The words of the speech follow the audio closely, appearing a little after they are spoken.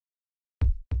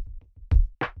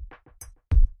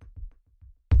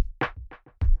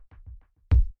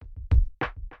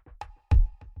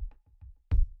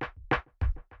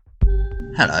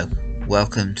Hello,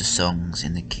 welcome to Songs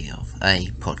in the Key of, a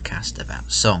podcast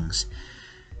about songs.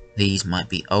 These might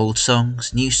be old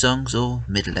songs, new songs, or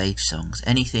middle-aged songs,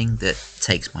 anything that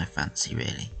takes my fancy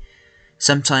really.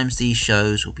 Sometimes these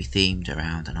shows will be themed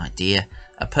around an idea,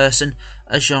 a person,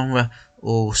 a genre,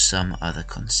 or some other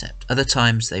concept. Other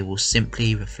times they will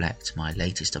simply reflect my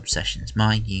latest obsessions,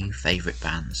 my new favourite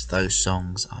bands, those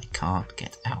songs I can't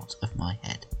get out of my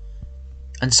head.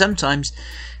 And sometimes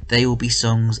they will be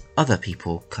songs other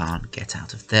people can't get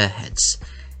out of their heads.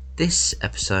 This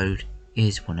episode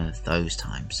is one of those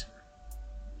times.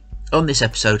 On this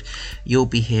episode, you'll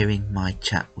be hearing my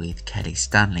chat with Kelly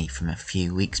Stanley from a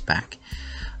few weeks back.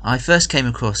 I first came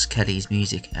across Kelly's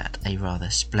music at a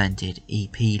rather splendid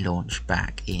EP launch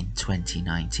back in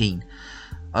 2019.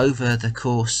 Over the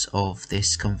course of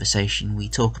this conversation, we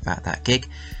talk about that gig,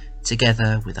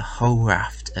 together with a whole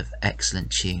raft of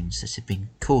excellent tunes that have been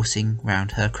coursing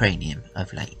round her cranium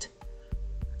of late.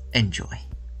 Enjoy.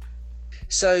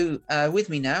 So with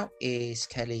me now is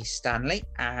Kelly Stanley,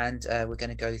 and we're going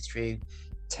to go through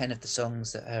 10 of the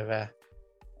songs that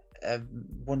are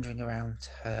wandering around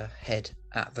her head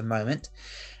at the moment.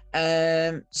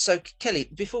 So Kelly,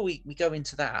 before we go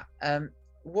into that,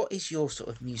 what is your sort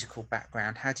of musical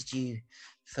background? How did you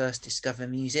first discover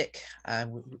music?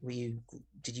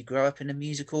 Did you grow up in a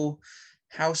musical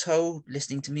household,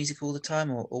 listening to music all the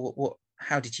time, or what?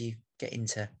 How did you get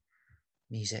into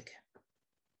music?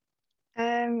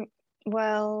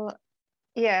 Well,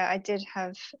 yeah, I did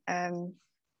have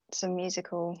some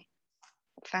musical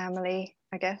family,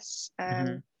 I guess.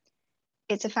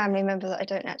 It's a family member that I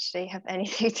don't actually have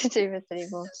anything to do with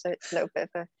anymore, so it's a little bit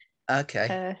of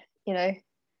a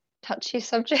touchy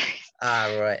subject.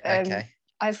 Right. Okay.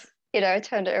 I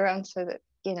turned it around so that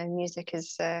music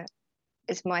is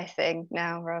my thing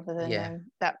now rather than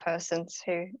that person's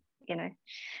who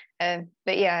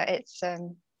but yeah, it's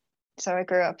so I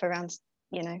grew up around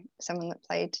someone that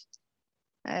played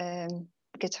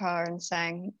guitar and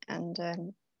sang,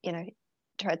 and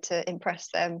tried to impress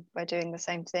them by doing the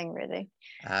same thing really.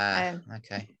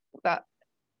 Okay. But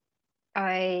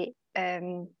I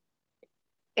it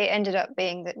ended up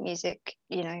being that music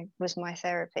was my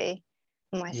therapy,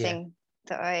 my thing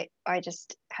that I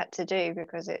just had to do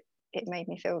because it made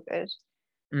me feel good.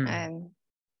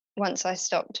 Once I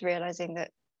stopped realizing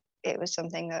that it was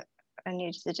something that I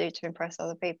needed to do to impress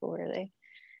other people really,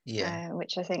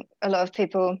 which I think a lot of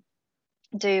people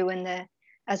do when they're,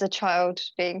 as a child,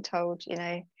 being told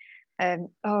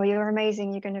oh, you're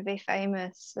amazing, you're going to be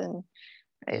famous, and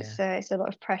it's a lot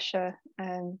of pressure,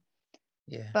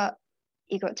 but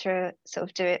you got to sort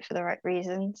of do it for the right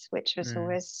reasons, which was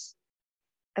always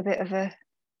a bit of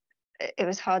it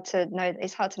was hard to know.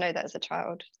 It's hard to know that as a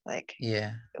child, like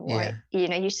why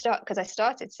you start, because I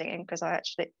started singing because I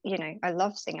actually I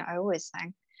love singing. I always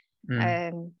sang,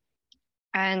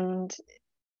 and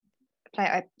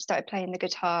I started playing the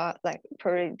guitar like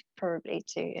probably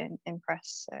to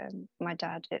impress my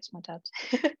dad. It's my dad.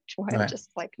 Why I'm just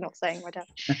like not saying my dad,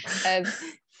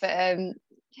 but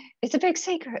it's a big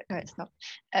secret. No, it's not.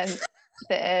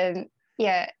 But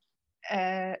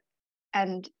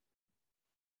and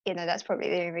that's probably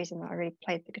the only reason that I really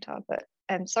played the guitar. But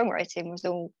songwriting was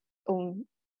all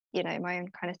my own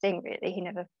kind of thing really. He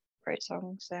never wrote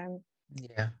songs.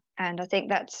 And I think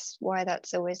that's why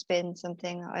that's always been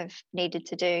something that I've needed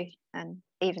to do, and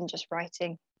even just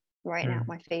writing out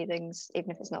my feelings,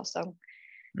 even if it's not a song.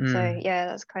 So yeah,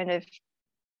 that's kind of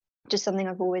just something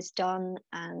I've always done,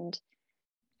 and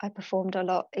I performed a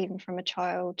lot even from a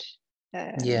child.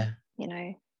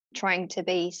 Trying to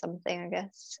be something, I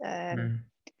guess,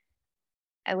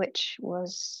 which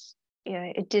was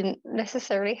it didn't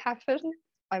necessarily happen.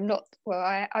 I'm not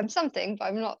I'm something, but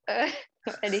I'm not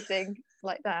not anything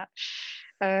like that.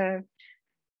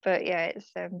 But yeah,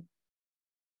 it's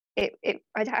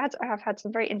I have had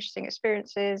some very interesting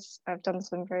experiences. I've done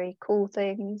some very cool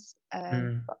things,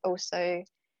 but also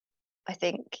I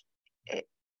think it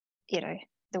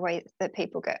the way that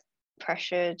people get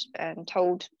pressured and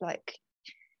told like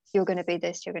you're going to be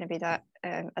this, you're going to be that,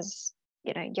 as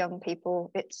young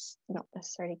people, it's not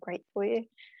necessarily great for you.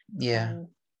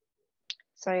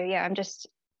 So yeah, I'm just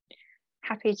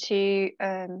happy to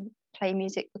play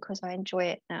music because I enjoy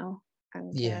it now,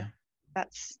 and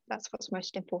that's what's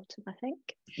most important, I think.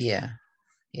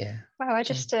 Wow, I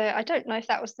don't know if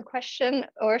that was the question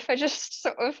or if I just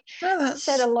sort of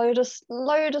said a load of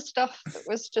stuff that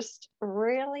was just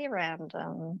really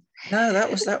random. No, that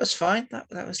was fine. That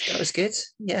was good.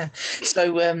 Yeah.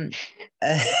 So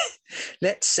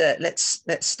let's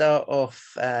start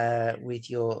off with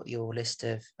your list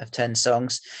of 10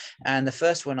 songs, and the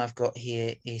first one I've got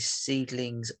here is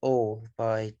Seedlings All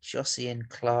by Josian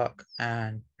Clark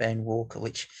and Ben Walker,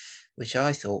 which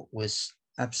I thought was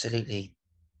absolutely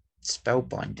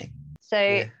spellbinding. So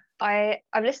yeah.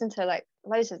 I've listened to like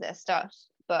loads of their stuff,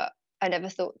 but I never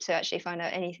thought to actually find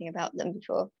out anything about them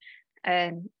before.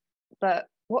 But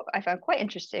what I found quite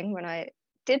interesting when I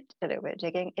did a little bit of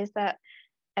digging is that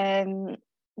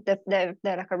they're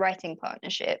like a writing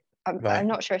partnership. I'm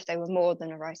not sure if they were more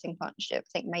than a writing partnership. I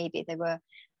think maybe they were,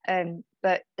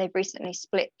 but they've recently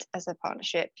split as a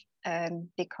partnership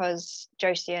because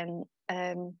Josian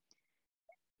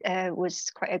was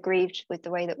quite aggrieved with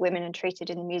the way that women are treated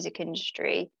in the music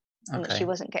industry, and that she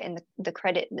wasn't getting the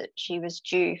credit that she was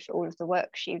due for all of the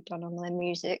work she'd done on their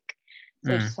music.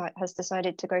 So has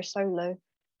decided to go solo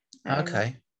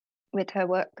with her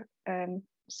work.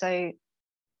 So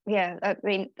yeah, I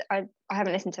mean, I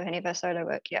haven't listened to any of her solo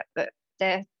work yet, but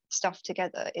their stuff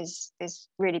together is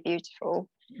really beautiful.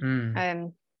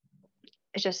 It's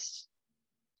just,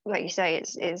 like you say,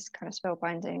 it's kind of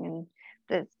spellbinding, and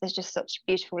there's just such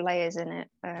beautiful layers in it.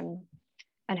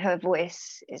 And her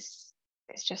voice is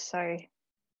just so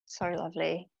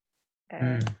lovely.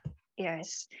 Yeah,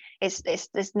 it's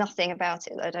there's nothing about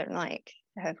it that I don't like.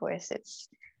 Her voice,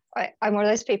 I'm one of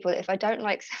those people that if I don't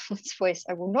like someone's voice,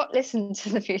 I will not listen to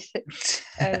the music.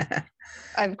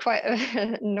 I'm quite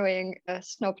an annoying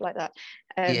snob like that.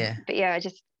 But yeah,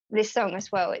 this song as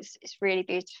well, it's really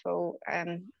beautiful.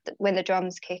 When the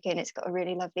drums kick in, it's got a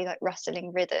really lovely like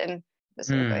rustling rhythm that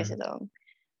sort of goes along.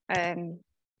 And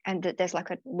that there's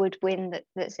like a woodwind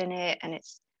that's in it, and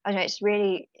it's just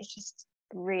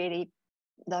really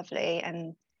lovely.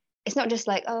 And it's not just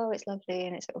like, oh, it's lovely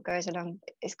and it sort of goes along.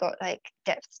 It's got like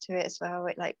depth to it as well.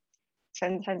 It like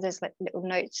sometimes there's like little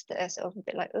notes that are sort of a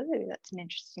bit like, oh, that's an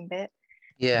interesting bit.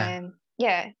 Yeah,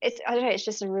 it's, I don't know, it's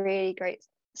just a really great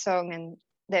song, and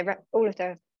all of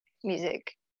their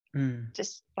music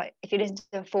just like, if you listen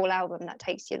to a full album, that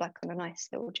takes you like on a nice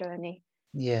little journey.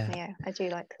 Yeah, I do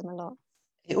like them a lot.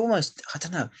 It almost, I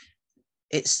don't know,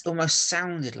 it's almost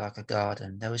sounded like a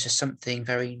garden. There was just something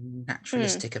very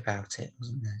naturalistic about it,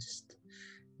 wasn't there?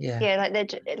 Yeah, like they're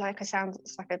like it's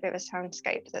like a bit of a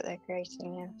soundscape that they're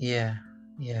creating. Yeah,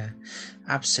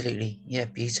 absolutely. Yeah,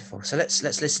 beautiful. So let's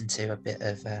listen to a bit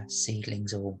of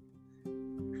Seedlings All.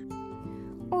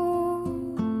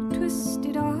 Oh,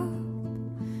 twisted up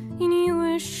in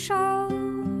your shawl,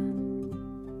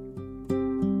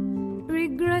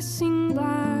 regressing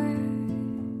back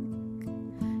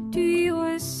to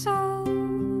your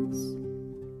souls.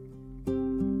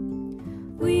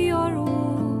 We are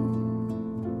all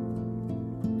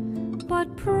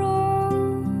but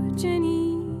progeny,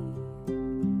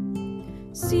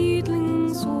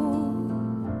 seedlings all,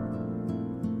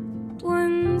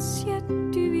 once yet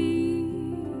to be.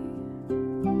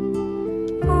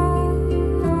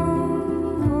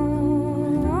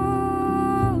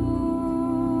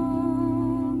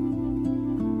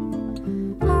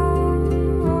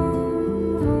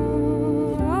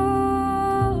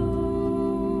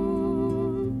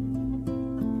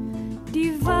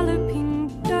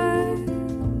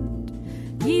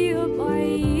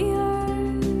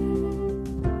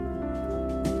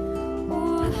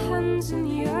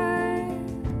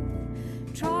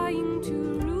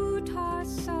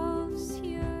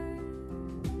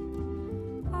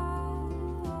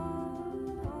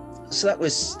 So that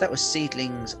was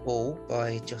Seedlings All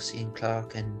by Josian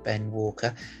Clark and Ben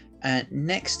Walker. And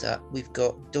next up, we've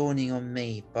got Dawning on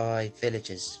Me by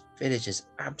Villagers. Villagers,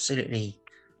 absolutely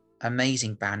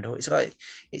amazing band. Or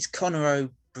it's Conor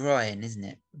O'Brien, isn't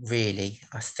it? Really,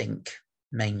 I think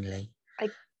mainly. I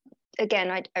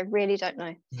really don't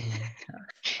know. Yeah,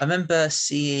 I remember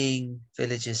seeing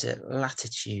Villagers at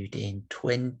Latitude in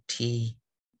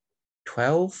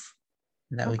 2012.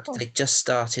 They just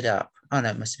started up. Oh no,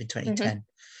 it must have been 2010.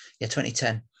 Yeah,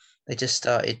 2010. They just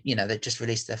started, they just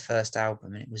released their first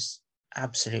album, and it was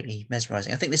absolutely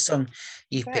mesmerizing. I think this song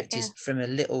you picked is from a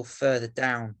little further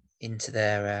down into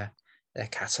their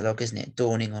catalogue, isn't it?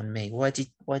 Dawning on Me. Why did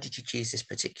you choose this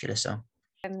particular song?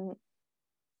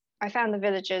 I found the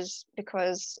Villagers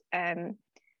because Apple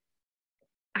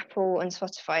and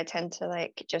Spotify tend to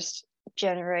like just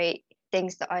generate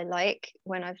things that I like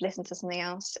when I've listened to something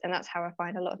else, and that's how I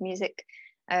find a lot of music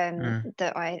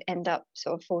that I end up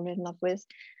sort of falling in love with.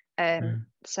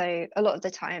 So a lot of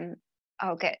the time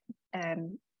I'll get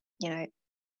the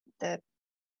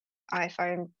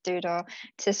iPhone doodah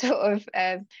to sort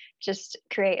of just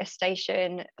create a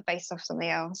station based off something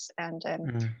else, and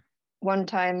one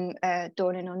time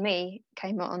Dawning on Me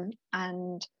came on,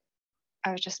 and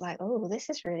I was just like, oh, this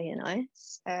is really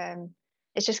nice.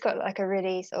 It's just got like a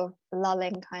really sort of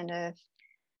lulling kind of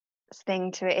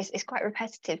thing to it. It's quite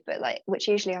repetitive, but like, which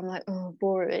usually I'm like, oh,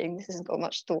 boring, this hasn't got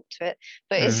much thought to it,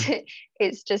 but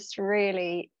it's just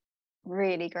really,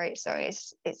 really great. So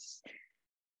it's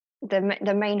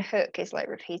the main hook is like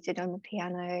repeated on the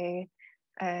piano,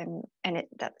 and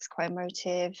that's quite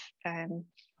emotive, and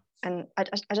I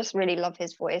just really love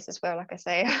his voice as well. Like I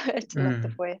say, I do love the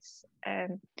voice,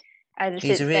 and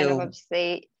since then I've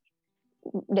obviously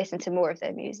listened to more of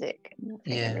their music, and I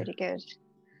think they're really good.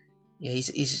 Yeah,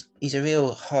 he's a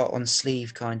real heart on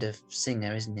sleeve kind of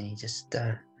singer, isn't he? Just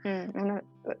I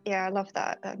love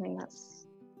that. I mean,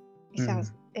 he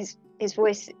sounds, his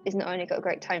voice is not only got a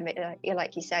great tone, but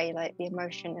like you say, like the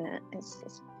emotion in it is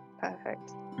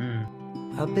perfect.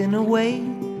 I've been awake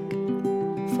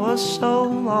for so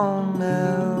long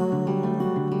now,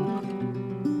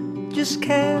 just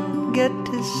can't get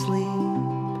to sleep.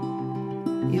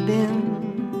 You've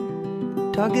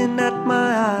been tugging at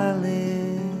my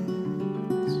eyelids,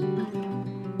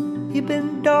 you've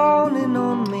been dawning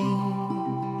on me,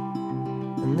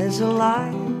 and there's a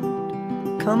light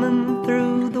coming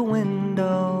through the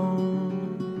window,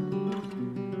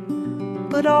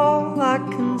 but all I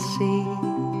can see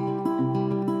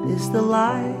is the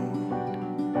light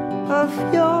of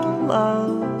your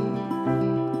love.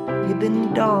 You've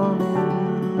been dawning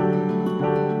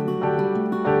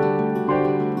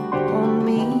on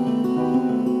me.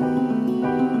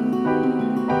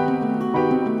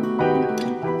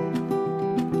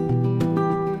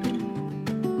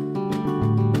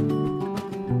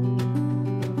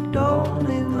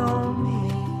 Dawning on me.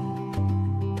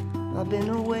 I've been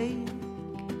awake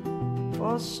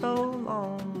for so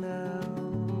long now.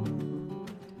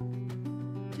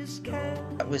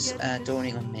 That was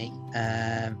Dawning on Me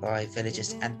by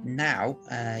Villagers, and now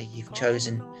you've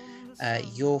chosen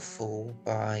Your Fool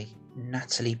by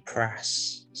Natalie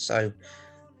Prass. So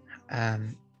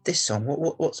this song,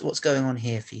 what's going on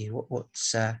here for you?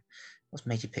 What's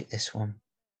made you pick this one?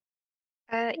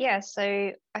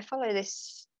 So I follow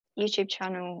this YouTube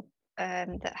channel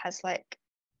that has like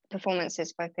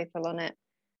performances by people on it.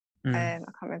 I can't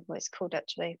remember what it's called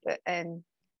actually, but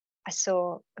I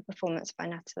saw a performance by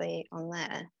Natalie on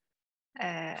there,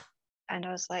 and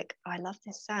I was like, I love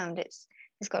this sound. It's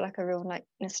got like a real like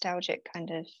nostalgic kind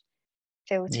of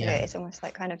feel to it. It's almost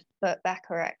like kind of Burt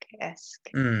Bacharach-esque,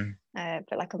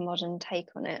 but like a modern take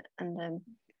on it. And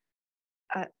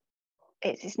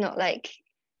it's not like,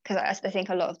 because I think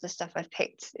a lot of the stuff I've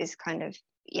picked is kind of,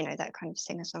 that kind of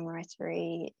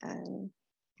singer-songwritery kind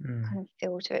of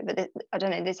feel to it. But I don't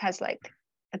know, this has like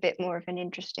a bit more of an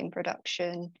interesting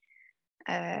production,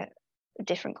 a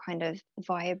different kind of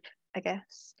vibe, I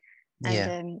guess.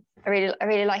 And I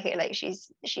really like it. Like she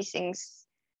sings,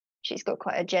 she's got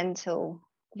quite a gentle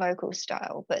vocal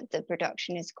style, but the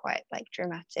production is quite like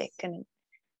dramatic, and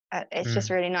it's just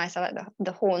really nice. I like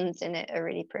the horns in it are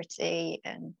really pretty,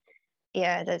 and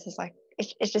there's just like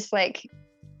it's just like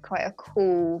quite a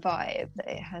cool vibe that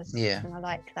it has, and I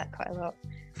like that quite a lot.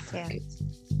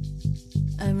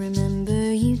 I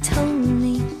remember you told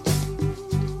me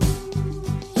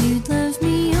you'd love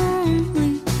me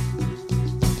only,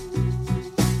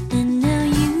 and now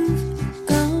you've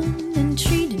gone and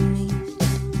treated me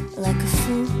like a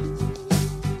fool.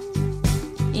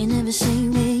 You never say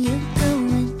where you're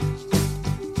going,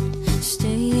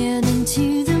 stay out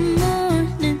into the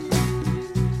morning,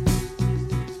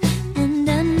 and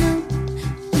I know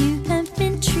you have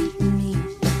been treating me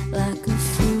like a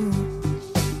fool.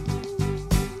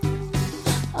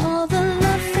 All the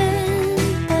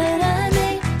loving that I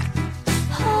made,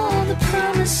 all the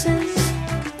promises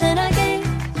that I gave,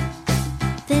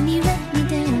 then you let me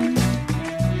down.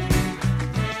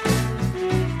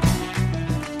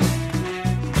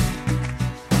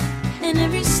 And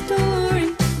every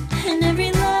story and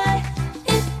every lie,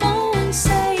 it won't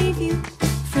save you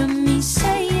from me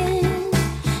saying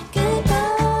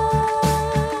goodbye.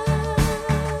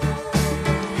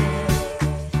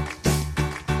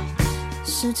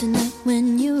 So tonight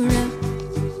when you're out,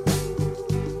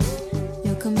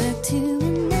 you'll come back to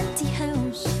an empty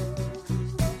house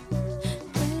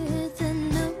with a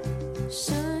note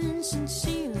signed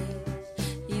sincerely,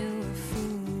 you're a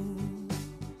fool.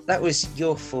 That was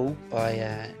Your Fool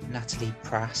by Natalie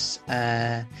Prass,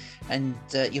 and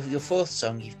your fourth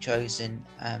song you've chosen,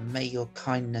 May Your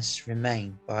Kindness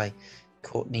Remain by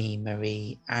Courtney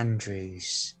Marie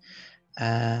Andrews.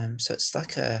 So it's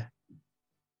like a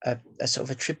sort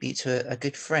of a tribute to a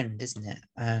good friend, isn't it?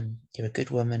 You're a good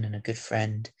woman and a good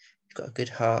friend. You've got a good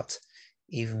heart,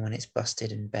 even when it's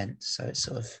busted and bent. So it's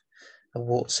sort of a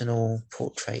warts and all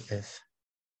portrait of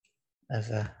of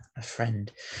a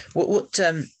friend. What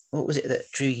was it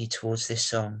that drew you towards this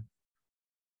song?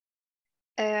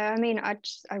 I mean, I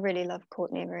really love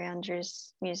Courtney Marie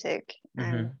Andrews' music.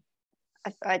 Mhm.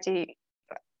 I do.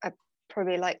 I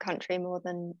probably like country more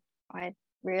than I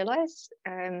realise.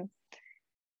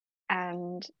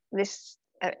 And this,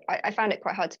 I found it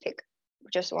quite hard to pick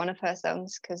just one of her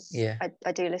songs because Yeah.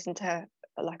 I do listen to her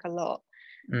like a lot.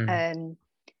 Mm.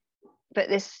 But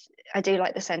this, I do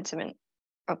like the sentiment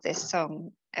of this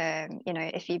song. You know,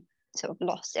 if you sort of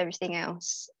lost everything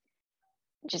else,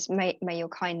 just may your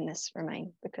kindness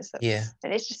remain, because that's, Yeah.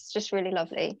 and it's just really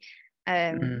lovely.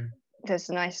 There's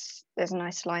a nice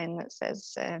line that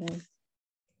says,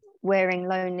 wearing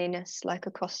loneliness like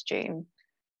a costume,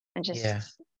 and just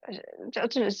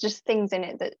things in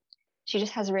it that she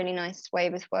just has a really nice way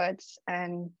with words,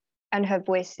 and her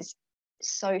voice is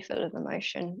so full of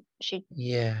emotion.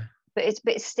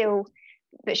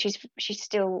 But she's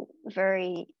still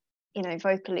very, you know,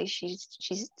 vocally she's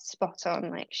spot on.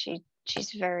 Like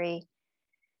she's very,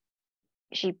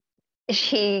 she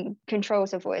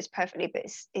controls her voice perfectly, but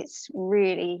it's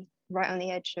really right on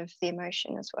the edge of the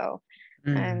emotion as well.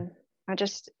 I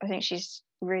think she's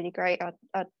really great.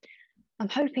 I'm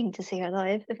hoping to see her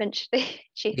live eventually.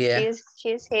 she is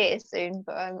here soon,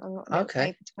 but I'm not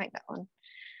able to make that one.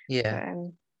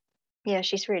 But,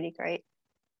 she's really great.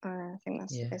 I think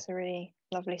it's a really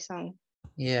lovely song.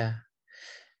 Yeah.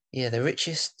 The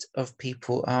richest of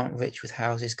people aren't rich with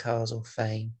houses, cars, or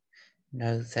fame.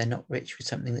 No, they're not rich with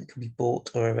something that can be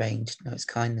bought or arranged. No, it's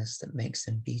kindness that makes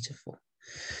them beautiful.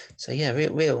 So yeah,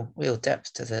 real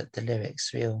depth to the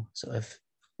lyrics. Real sort of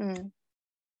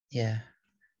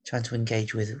trying to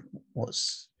engage with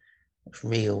what's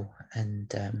real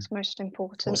and it's most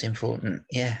important. What's important?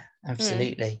 Yeah,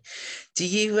 absolutely. Do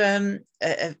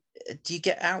you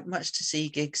get out much to see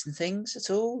gigs and things at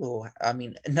all? Or I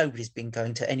mean, nobody's been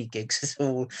going to any gigs at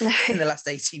all in the last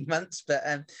 18 months, but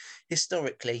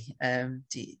historically,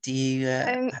 do you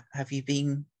have you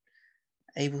been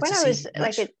able when to I see was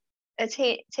much? like a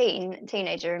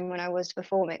teenager, and when I was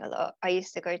performing a lot, I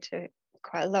used to go to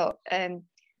quite a lot.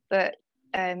 But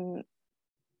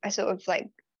I sort of like,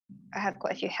 I have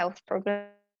quite a few health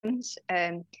problems,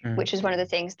 which is one of the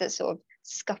things that sort of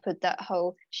scuppered that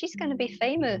whole "she's going to be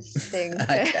famous" thing.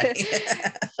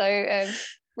 So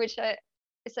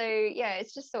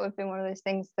it's just sort of been one of those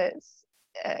things that's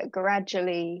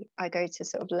gradually I go to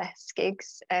sort of less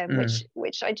gigs,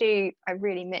 which I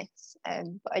really miss,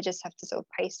 but I just have to sort of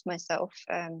pace myself.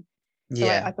 So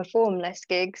I perform less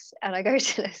gigs and I go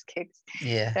to less gigs.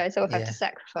 So I sort of have to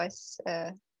sacrifice.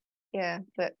 But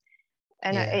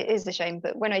it is a shame.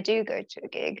 But when I do go to a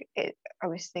gig,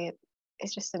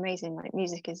 it's just amazing. Like,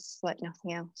 music is like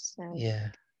nothing else.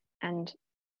 And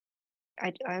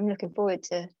I'm looking forward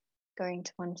to going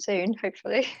to one soon,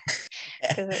 hopefully,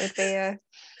 because it would be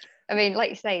I mean,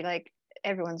 like you say, like,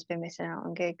 everyone's been missing out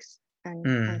on gigs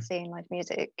and seeing live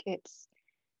music. It's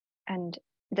a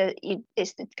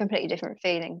completely different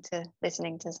feeling to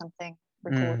listening to something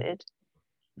recorded.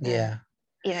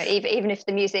 You know, even if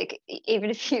the music,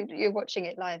 even if you're watching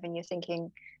it live and you're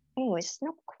thinking, oh, it's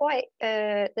not quite,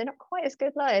 they're not quite as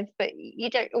good live, but you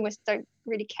almost don't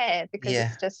really care, because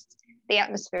it's just the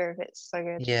atmosphere of it's so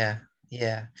good.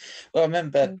 Well, I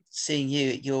remember seeing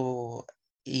you at your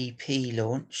EP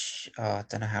launch. I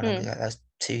don't know how long ago that was.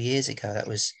 2 years ago. That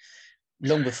was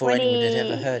long before anyone had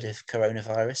ever heard of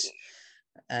coronavirus.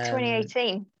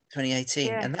 2018.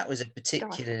 2018, and that was a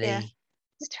particularly.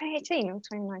 Was it 2018 or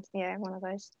 2019? Yeah, one of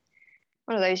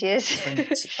those years. I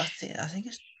think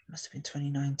it must have been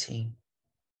 2019.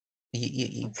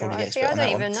 You probably the expert I on don't that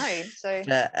even one. know. So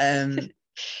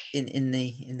in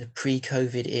the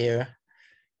pre-COVID era,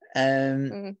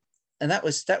 and that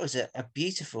was a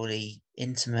beautifully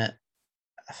intimate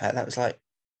affair. That was like,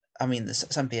 I mean, the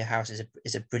Sunpier House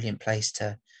is a brilliant place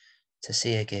to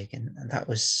see a gig, and that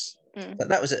was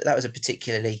that was a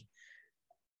particularly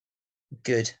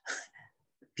good,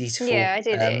 beautiful I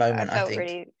did moment. I felt think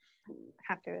really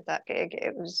happy with that gig.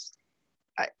 I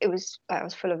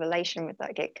was full of elation with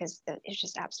that gig, because it was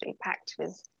just absolutely packed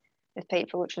with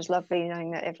people, which was lovely,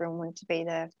 knowing that everyone wanted to be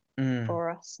there for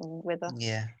us and with us.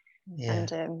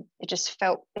 And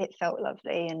it felt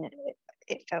lovely, and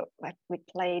it felt like we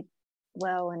played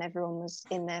well, and everyone was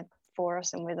in there for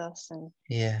us and with us, and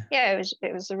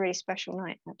it was a really special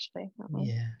night, actually.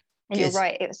 And you're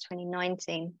right, it was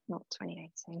 2019, not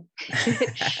 2018.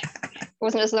 It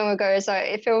wasn't as long ago as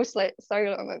it feels like so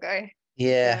long ago.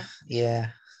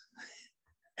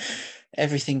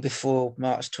 Everything before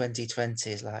March 2020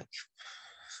 is like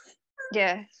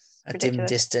a dim,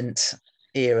 distant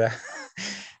era.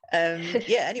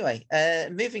 Yeah, anyway,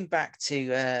 moving back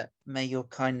to May Your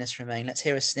Kindness Remain. Let's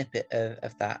hear a snippet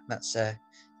of that. That's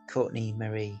Courtney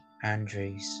Marie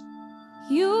Andrews.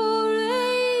 You're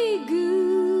a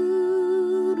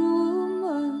good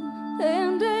woman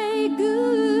and a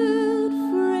good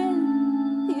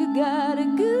friend. You got a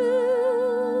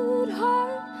good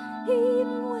heart,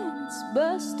 even when it's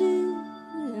busted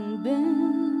and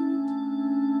bent.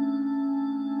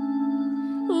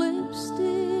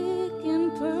 Lipstick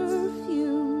and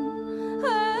perfume,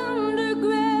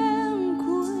 underground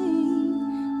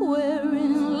queen,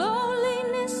 wearing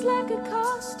loneliness like a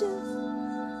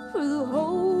costume for the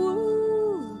whole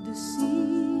world to see.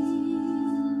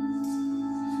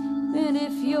 And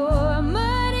if your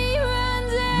money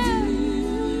runs out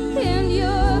and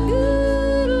your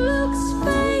good looks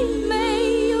fade,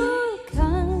 may your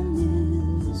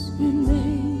kindness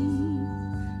remain.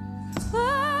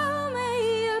 Oh, may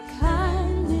your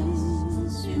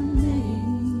kindness remain.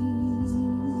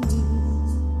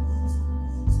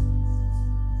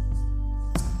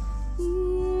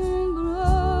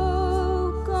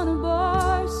 Broke on a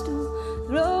bar stool,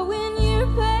 throwing your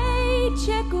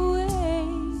paycheck away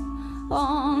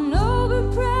on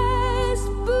overpriced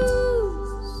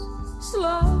booze,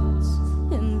 slots,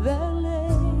 and valet.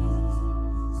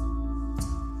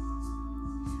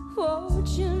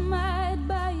 Fortune might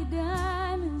buy you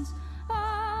diamonds,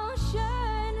 all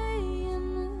shiny and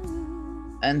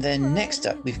new. And then next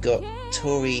up, we've got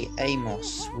Tori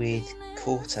Amos with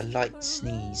Caught a Light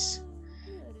Sneeze.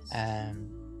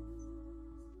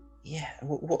 Yeah,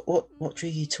 what drew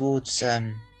you towards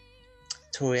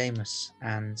Tori Amos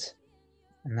and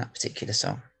that particular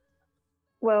song?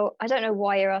 Well, I don't know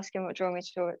why you're asking what drew me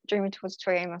towards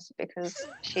Tori Amos, because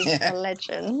she's a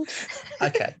legend.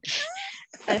 Okay.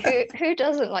 And who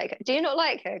doesn't like her? Do you not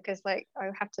like her? Because I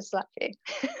have to slap you.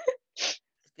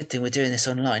 Good thing we're doing this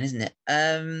online, isn't it?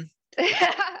 Oh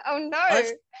no!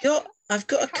 I've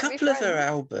got a Can't be couple of her friends.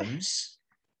 albums,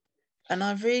 and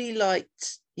I really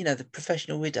liked, the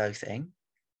Professional Widow thing.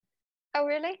 Oh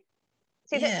really?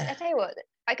 See, Yeah. I tell you what,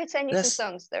 I could send you That's-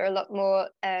 some songs that are a lot more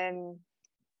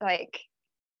like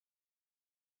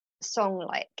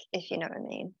song-like, if you know what I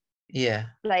mean. Yeah.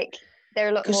 Like they're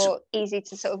a lot 'Cause- more easy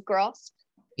to sort of grasp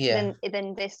Yeah.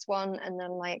 than this one, and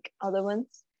then like other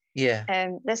ones. Yeah.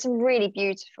 There's some really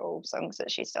beautiful songs that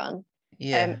she's done.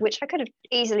 Yeah. Which I could have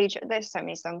easily. There's so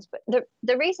many songs, but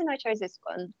the reason I chose this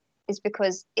one is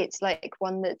because it's like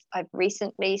one that I've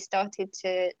recently started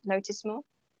to notice more.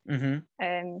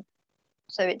 Mm-hmm.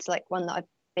 So it's like one that I've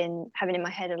been having in my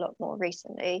head a lot more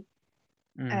recently.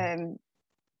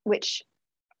 Which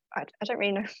I don't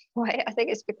really know why. I think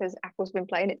it's because Apple's been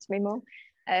playing it to me more.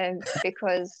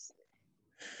 Because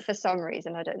for some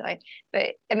reason, I don't know.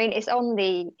 But I mean, it's on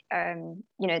the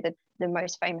the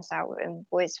most famous album,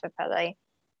 Boys for Pele.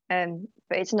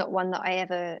 But it's not one that I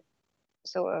ever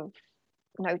sort of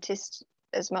noticed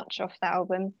as much off the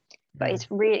album. But it's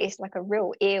like a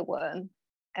real earworm.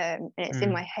 And it's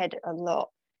in my head a lot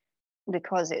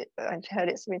because I've heard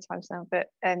it so many times now.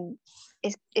 But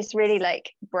it's really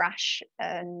like brash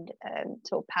and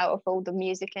sort of powerful, the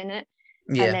music in it.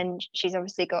 Yeah. And then she's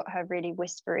obviously got her really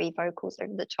whispery vocals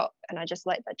over the top, and I just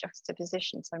like that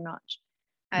juxtaposition so much.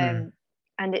 And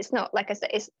it's not, like I said,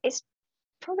 it's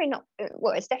probably not,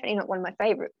 well, it's definitely not one of my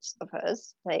favorites of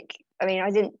hers. Like, I mean,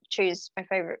 I didn't choose my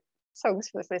favorite songs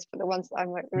for this list, but the ones that I'm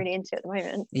like really into at the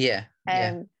moment. Yeah.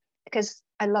 Because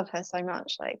I love her so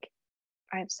much. Like,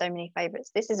 I have so many favorites.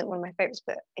 This isn't one of my favorites,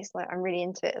 but it's like I'm really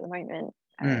into it at the moment.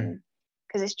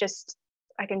 Because it's just,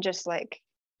 I can just like,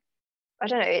 I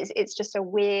don't know, it's just a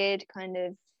weird kind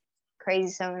of crazy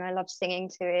song, and I love singing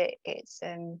to it. It's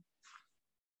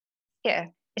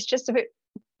it's just a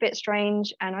bit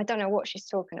strange, and I don't know what she's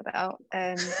talking about.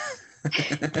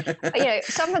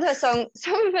 Some of her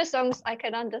songs I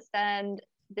can understand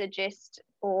the gist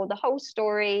or the whole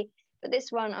story, but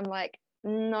this one I'm like,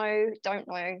 no, don't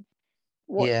know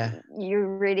what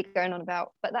you're really going on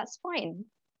about. But that's fine,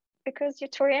 because you're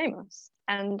Tori Amos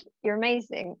and you're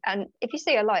amazing, and if you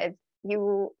see her live, you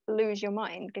will lose your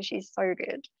mind because she's so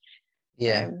good.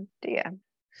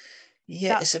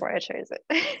 That's why I chose it.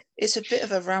 It's a bit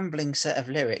of a rambling set of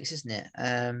lyrics, isn't it?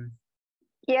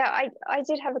 I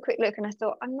did have a quick look, and I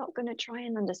thought, I'm not going to try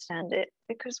and understand it,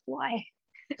 because why?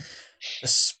 The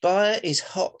spire is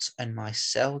hot and my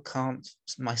cells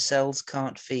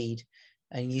can't feed,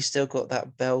 and you still got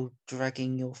that bell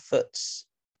dragging your foots.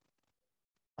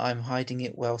 I'm hiding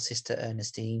it well, Sister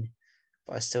Ernestine,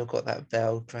 but I still got that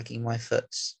bell dragging my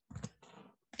foots.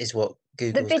 Is what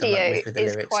Google's the video come up with the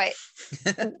is lyrics.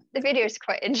 the video is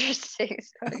quite interesting.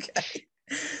 So. Okay.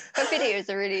 Her videos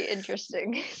are really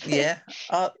interesting. Yeah.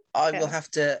 I will have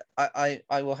to.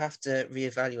 I will have to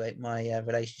reevaluate my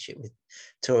relationship with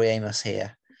Tori Amos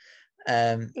here.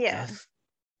 Yeah,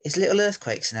 Is Little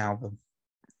Earthquakes an album?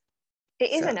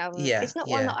 it is an album. Yeah, It's not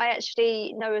one that I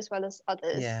actually know as well as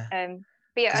others. Yeah.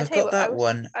 But yeah, I I've tell you got what, that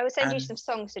one. I would send you and- some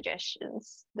song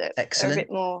suggestions that are a Excellent.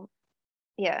 bit more,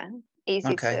 easy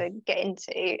Okay. to get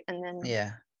into, and then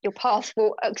Yeah. your path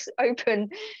will open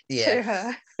Yeah. to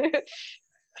her.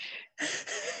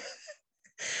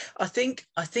 I think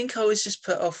I was just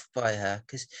put off by her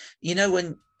because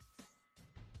when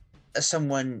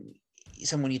someone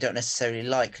you don't necessarily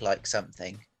like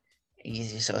something,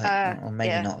 you sort of think, or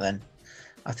maybe not. Then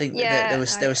I think that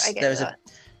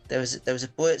there was a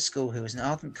boy at school who was an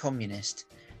ardent communist,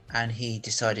 and he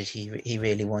decided he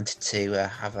really wanted to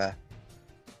have a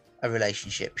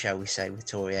relationship, shall we say, with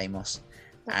Tori Amos,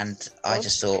 and I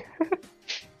just thought,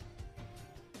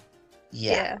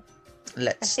 yeah.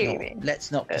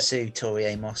 Let's not pursue Tori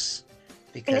Amos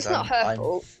because it's not her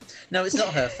fault. No, it's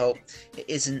not her fault. It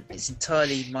isn't. It's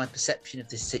entirely my perception of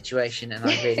this situation, and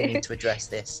I really need to address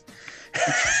this.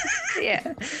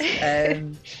 Yeah.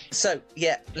 So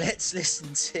yeah, let's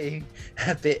listen to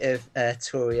a bit of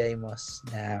Tori Amos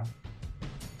now.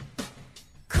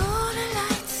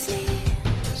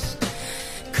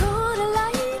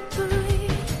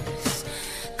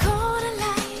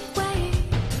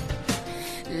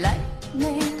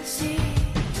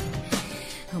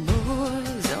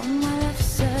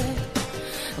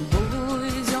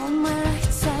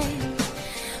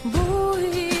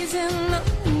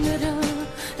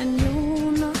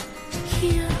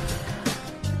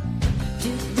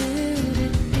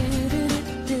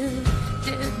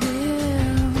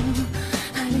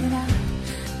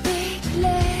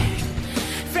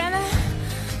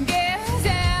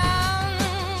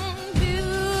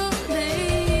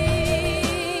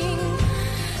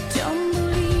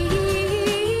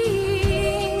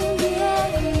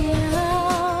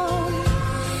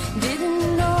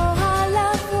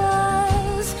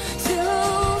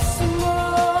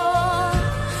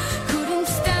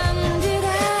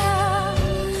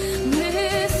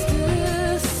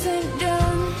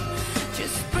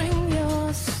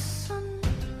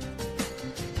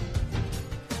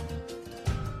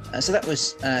 So that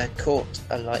was Caught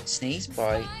a Light Sneeze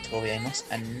by Tori Amos,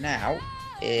 and now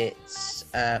it's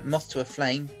Moth to a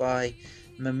Flame by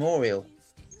Memorial,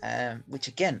 which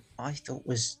again I thought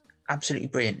was absolutely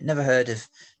brilliant. Never heard of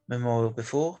Memorial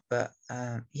before, but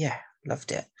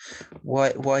loved it.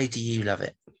 Why do you love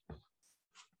it?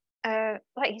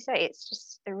 Like you say, it's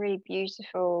just a really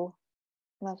beautiful,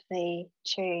 lovely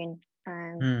tune,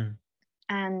 and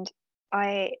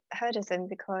I heard of them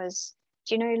because,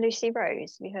 do you know Lucy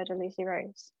Rose? Have you heard of Lucy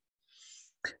Rose?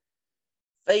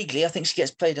 Vaguely, I think she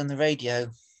gets played on the radio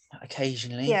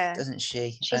occasionally, doesn't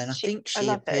she? And I think she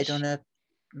appeared on a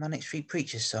Manic Street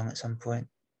Preachers song at some point.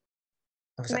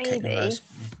 Or was that Caitlin Rose?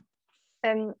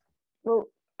 Well,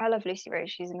 I love Lucy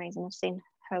Rose. She's amazing. I've seen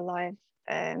her live,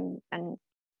 and I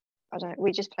don't know,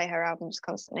 we just play her albums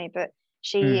constantly, but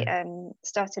she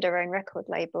started her own record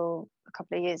label a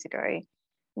couple of years ago,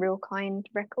 Real Kind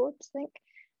Records, I think.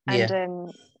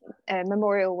 And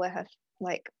Memorial were her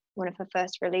one of her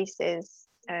first releases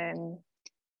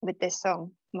with this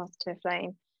song, Moth to a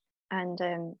Flame. And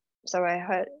so I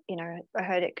heard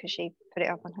it because she put it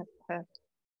up on her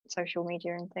social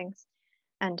media and things.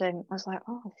 And I was like,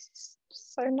 oh, this is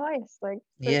so nice.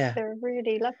 They're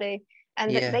really lovely. And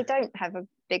they don't have a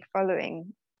big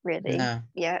following really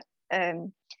yet.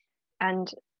 And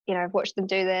I've watched them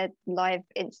do their live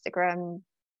Instagram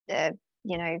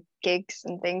gigs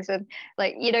and things, and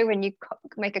when you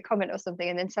make a comment or something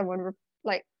and then someone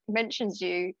mentions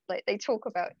you, they talk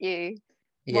about you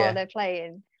while they're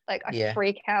playing, I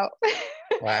freak out.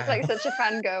 Wow. Such a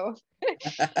fangirl.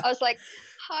 I was like,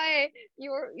 hi,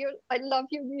 you're I love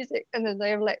your music, and then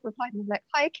they replied and like,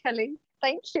 hi Kelly,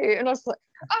 thank you. And I was like,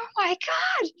 oh my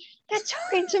god, they're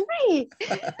talking to me.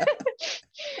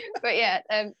 But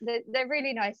they're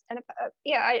really nice. And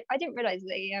I didn't realize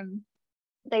they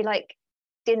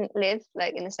didn't live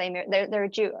in the same area. They're a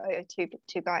duo of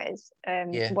two guys.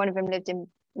 One of them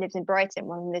lives in Brighton,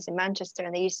 one of them lives in Manchester,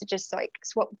 and they used to just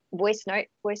swap voice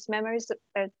memos,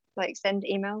 send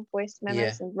email voice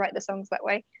memos and write the songs that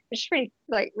way, which is really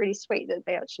really sweet that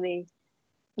they actually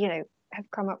have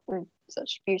come up with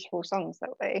such beautiful songs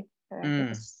that way.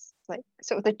 It's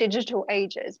sort of the digital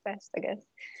age at its best, I guess.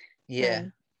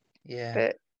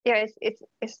 But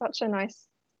it's such a nice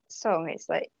song. It's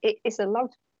it's a love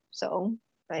song,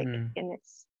 in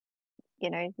its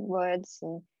words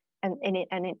and in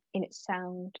its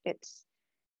sound.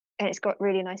 It's got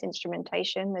really nice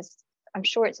instrumentation. There's I'm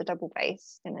sure it's a double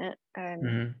bass in it.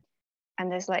 And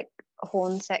there's like a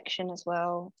horn section as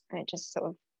well, and it just sort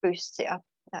of boosts it up,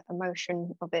 that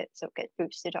emotion of it sort of gets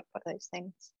boosted up by those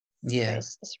things. Yeah.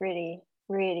 So it's really,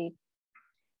 really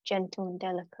gentle and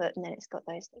delicate, and then it's got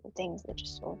those little things that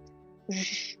just sort of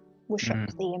whoosh up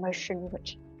the emotion,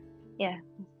 which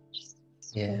just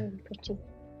really pretty.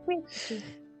 Really pretty.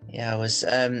 Yeah, I was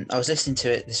listening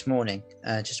to it this morning,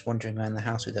 just wandering around the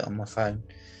house with it on my phone,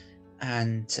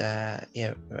 and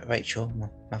Rachel,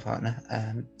 my partner,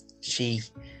 she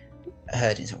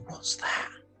heard it and said, "What's that?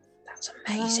 That's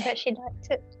amazing." I bet she liked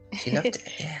it. She loved it.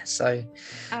 Yeah, so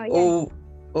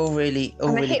all really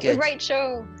I'm a hit good. with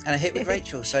Rachel, and a hit with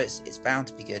Rachel, so it's bound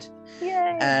to be good.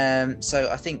 Yay.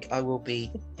 So I think I will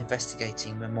be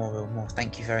investigating Memorial more.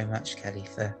 Thank you very much, Kelly,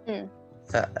 for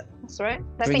that's all right.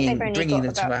 I bringing think they've only them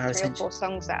got to our about 3 or attention. 4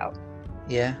 songs out.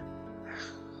 Yeah.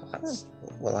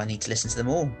 Well, I need to listen to them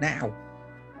all now.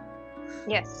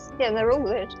 Yes, yeah, they're all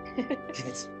good. Good.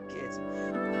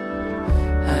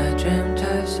 I dreamt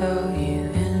I saw you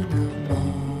in the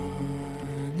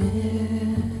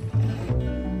morning,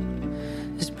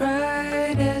 as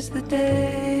bright as the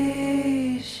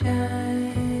day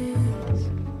shines.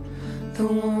 The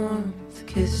warmth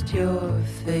kissed your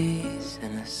face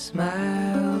and a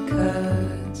smile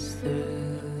cuts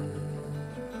through.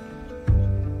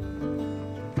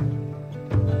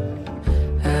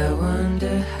 I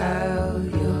wonder how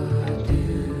you're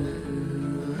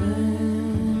doing,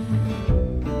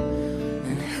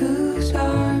 and whose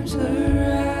arms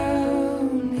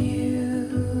around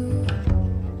you,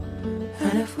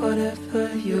 and if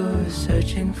whatever you're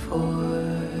searching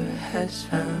for has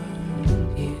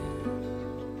found you.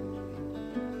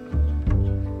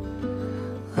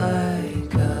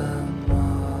 Like a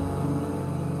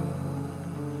moth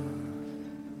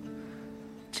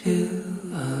to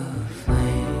a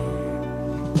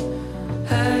flame,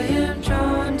 I am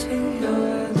drawn to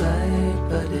your light,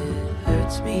 but it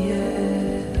hurts me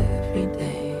every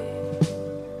day.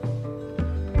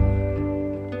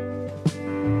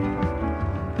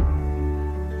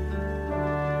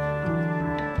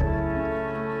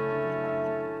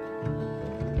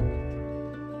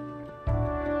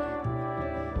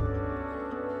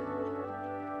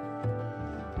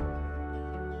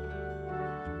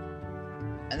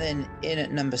 And then in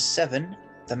at number 7,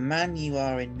 The Man You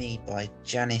Are in Me by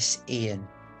Janice Ian.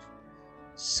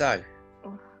 So,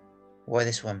 why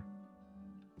this one?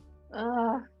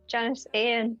 Janice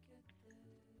Ian.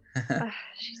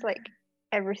 She's like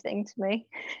everything to me.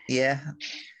 Yeah.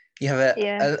 You have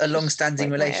a long-standing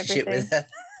like relationship with her.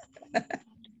 Do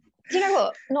you know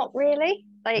what? Not really.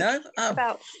 Like No? Oh.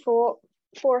 about 4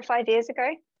 or 5 years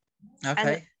ago.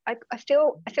 Okay. And I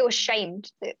feel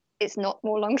ashamed that it's not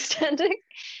more long-standing.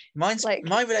 Mine's like,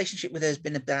 my relationship with her has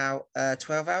been about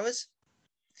 12 hours.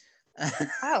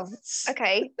 Oh,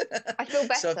 okay. I feel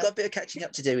better. So I've got a bit of catching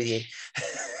up to do with you.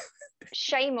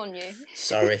 Shame on you.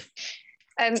 Sorry.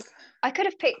 I could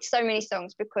have picked so many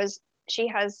songs because she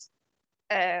has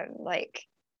more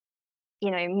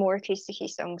acoustic-y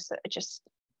songs that are just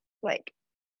like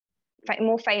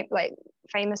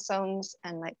famous songs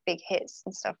and like big hits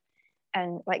and stuff.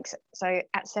 And like so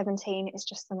at 17 it's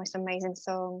just the most amazing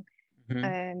song.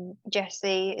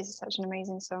 Jessie is such an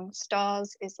amazing song.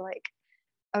 Stars is like,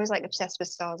 I was like obsessed with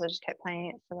Stars. I just kept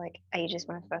playing it for like ages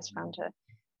when I first found her.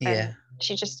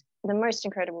 She's just the most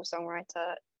incredible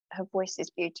songwriter. Her voice is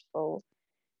beautiful.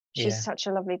 She's such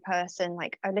a lovely person.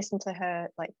 Like I listened to her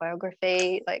like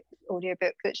biography, like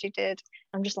audiobook that she did.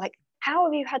 I'm just like, how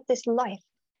have you had this life?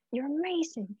 You're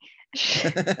amazing.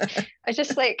 I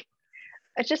just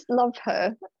love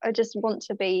her. I just want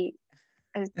to be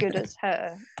as good as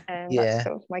her. That's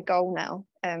sort of my goal now.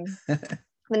 I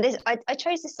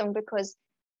chose this song because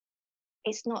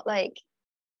it's not like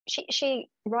she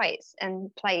writes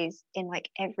and plays in like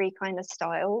every kind of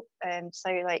style.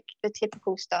 So like the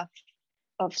typical stuff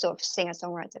of sort of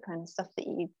singer-songwriter kind of stuff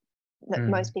that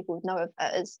most people would know of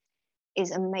her as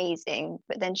is amazing.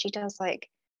 But then she does like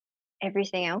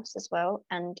everything else as well.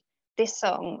 And this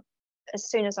song, as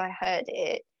soon as I heard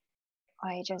it,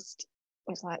 I just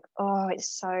was like, oh, it's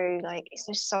so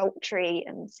sultry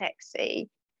and sexy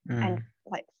and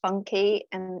like funky,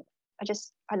 and I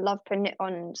love putting it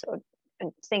on sort of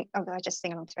and sing. I just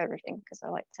sing along to everything because I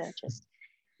like to just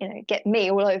get me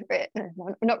all over it.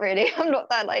 Not really. I'm not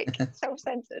that like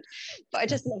self-centered, but I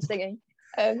just love singing.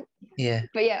 But yeah,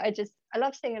 I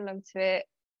love singing along to it,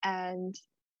 and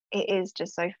it is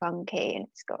just so funky, and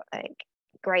it's got like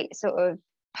great sort of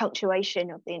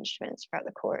punctuation of the instruments throughout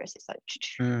the chorus. It's like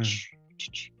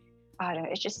I don't know,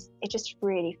 it just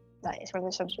really, like, it's one of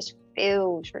those songs that just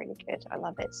feels really good. I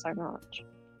love it so much.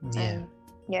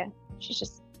 Yeah,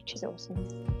 she's awesome.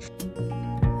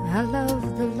 I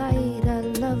love the light, I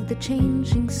love the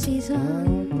changing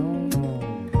season.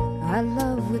 I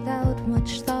love without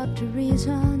much thought to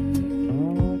reason.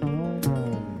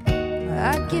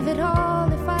 I'd give it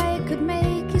all if I could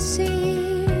make you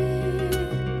see.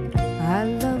 I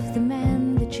love the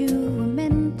man that you were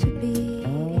meant to be.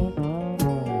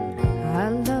 I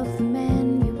love the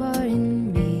man you are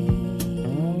in me.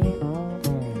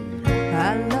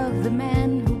 I love the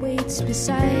man who waits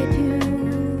beside you.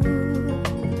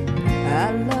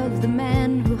 I love the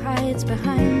man who hides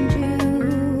behind you.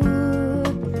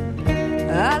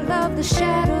 I love the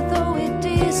shadow though it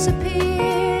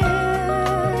disappears.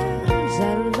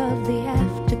 I love the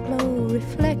afterglow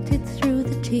reflected through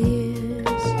the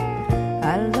tears.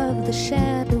 I love the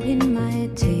shadow in my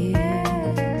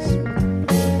tears.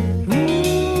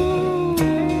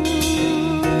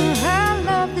 I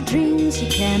love the dreams you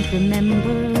can't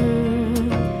remember.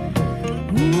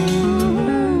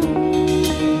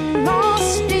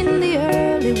 Lost in the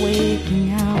early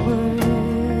waking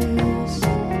hours.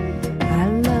 I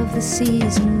love the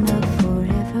season of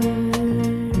forever.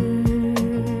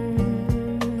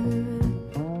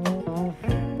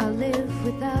 I live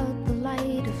without the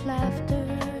light of laughter.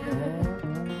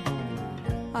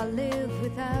 I live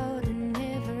without an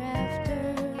ever after.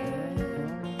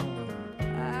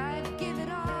 I'd give it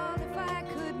all if I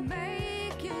could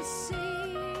make you see.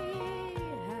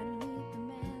 I need the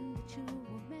man that you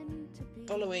were meant to be.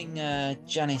 Following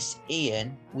Janice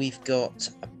Ian, we've got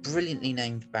a brilliantly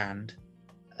named band,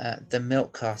 the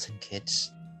Milk Carton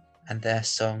Kids, and their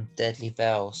song Deadly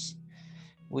Bells,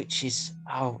 which is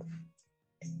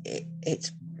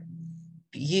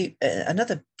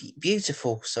another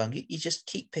beautiful song. You just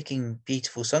keep picking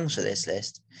beautiful songs for this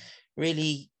list,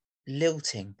 really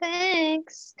lilting.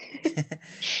 Thanks.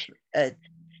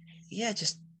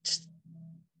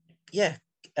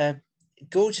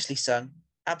 Gorgeously sung,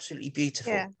 absolutely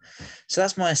beautiful. Yeah. So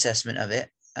that's my assessment of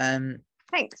it.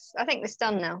 Thanks. I think it's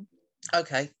done now.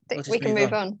 Okay, We can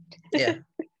move on. Yeah.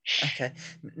 Okay.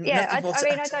 Yeah,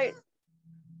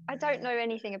 I don't know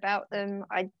anything about them.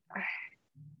 I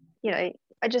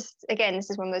just, again,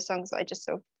 this is one of those songs that I just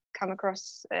sort of come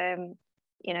across,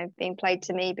 being played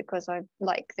to me because I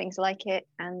like things like it,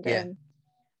 and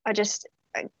I just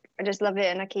love it,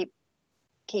 and I keep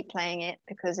playing it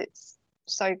because it's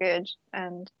so good,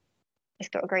 and it's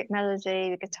got a great melody.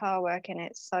 The guitar work in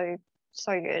it's so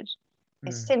good.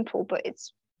 It's simple, but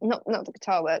it's not the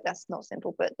guitar work. That's not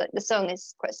simple, but the song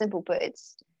is quite simple, but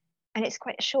it's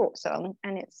quite a short song,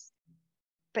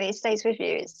 but it stays with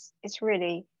you. It's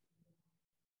really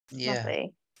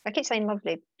lovely. I keep saying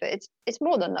lovely, but it's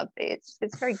more than lovely. It's a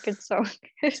very good song.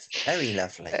 It's very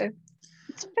lovely.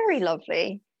 It's very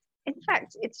lovely. In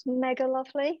fact, it's mega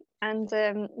lovely, and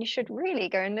you should really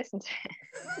go and listen to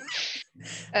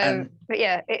it. But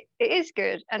yeah, it is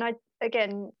good, and I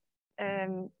again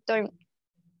don't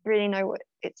really know what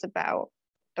it's about,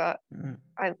 but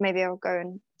maybe I'll go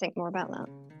and think more about that.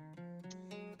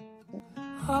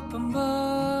 Up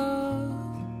above,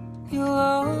 you'll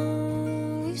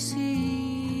only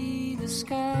see the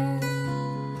sky,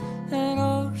 an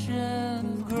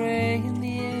ocean of grey in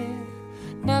the air,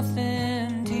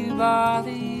 nothing to bother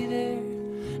you there,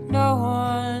 no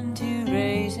one to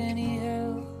raise any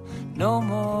hell, no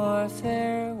more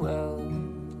farewells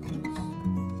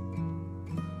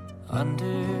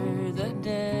under the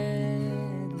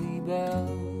deadly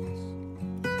bells.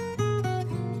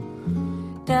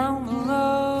 Down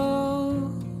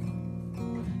below,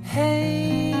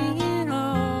 hanging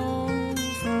on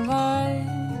for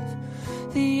life,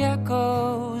 the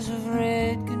echoes of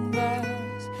red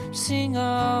goodbyes sing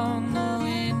on the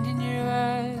wind in your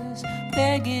eyes,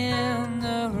 begging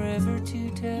the river to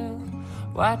tell,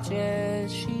 watch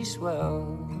as she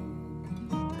swells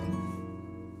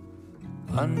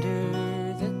under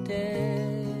the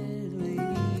deadly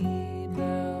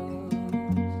bells.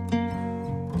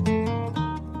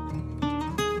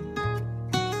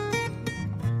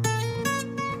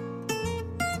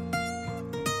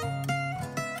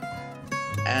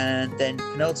 And then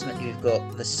penultimately we've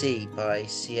got The Sea by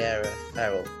Sierra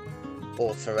Farrell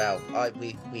or Farrell.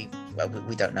 We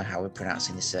don't know how we're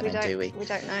pronouncing this surname, do we? We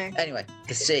don't know. Anyway,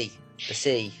 The Sea.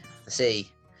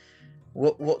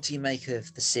 What do you make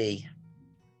of The Sea?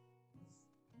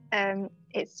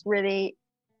 It's really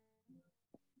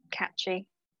catchy.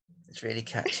 It's really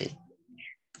catchy.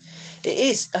 It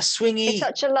is a swingy.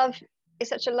 It's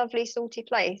such a lovely salty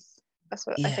place. That's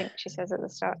what I think she says at the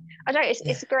start. I don't.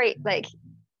 It's great. Like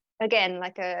again,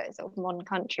 like a sort of modern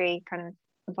country kind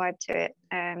of vibe to it.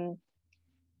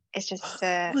 It's just.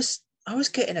 I was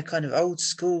getting a kind of old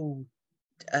school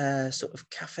sort of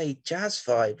cafe jazz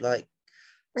vibe, like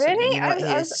something Really? you might hear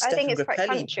I think Stefan it's quite Grappelli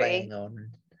country. playing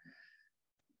on.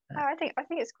 Oh, I think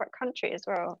it's quite country as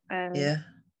well. Yeah.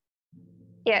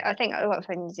 Yeah, I think a lot of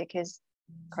her music is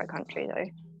quite country though.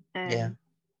 Yeah.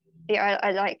 Yeah,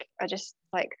 I just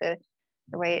like the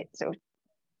way it sort of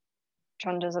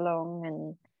trundles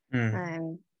along,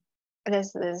 and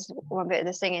there's one bit of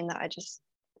the singing that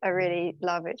I really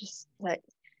love. It just like,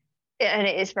 and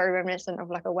it is very reminiscent of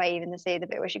like a wave in the sea. The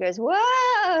bit where she goes,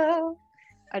 "Whoa!"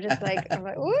 I'm like,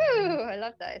 "Woo!" I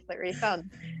love that. It's like really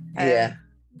fun. Yeah.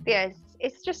 Yeah,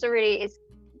 it's just it's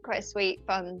quite a sweet,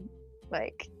 fun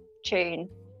like tune,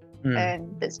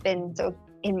 that's been sort of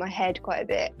in my head quite a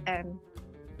bit. And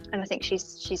I think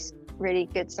she's really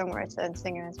good songwriter and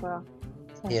singer as well.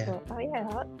 So I thought, oh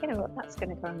yeah, you know what, that's going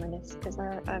to go on my list because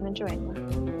I'm enjoying that.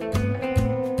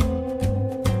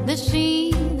 The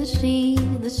sea, the sea,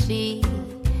 the sea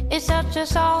is such a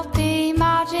salty,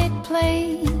 magic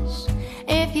place.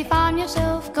 If you find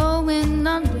yourself going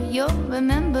under, you'll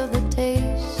remember the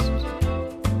taste.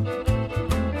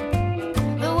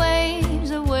 The waves,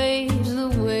 the waves, the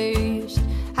waves,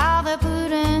 how they're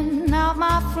putting out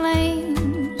my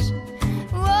flames.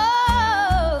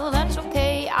 Whoa, that's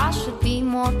okay, I should be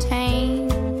more tame.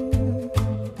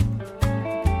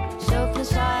 Soak the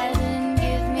silent,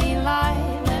 give me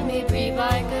life, let me breathe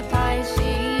like a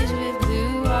Pisces with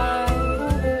blue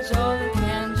eyes. All the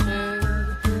cancer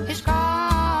is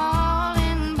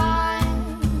crawling by.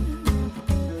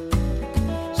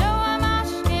 So I'm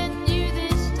asking you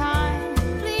this time,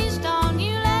 please don't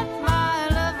you let my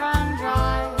love run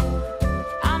dry.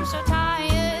 I'm so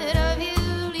tired of you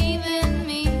leaving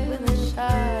me with a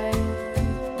sigh.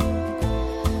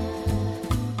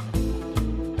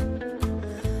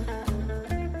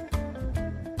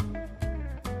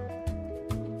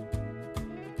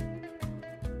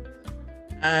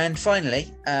 And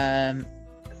finally,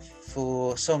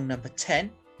 for song number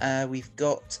 10, we've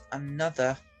got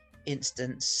another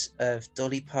instance of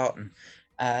Dolly Parton.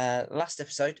 Last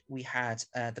episode, we had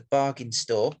The Bargain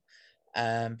Store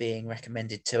being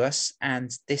recommended to us.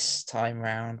 And this time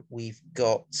round, we've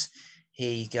got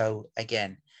Here You Go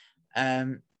Again.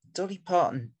 Dolly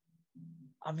Parton,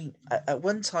 I mean, at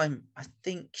one time, I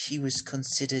think she was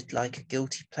considered like a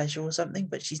guilty pleasure or something,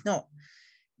 but she's not.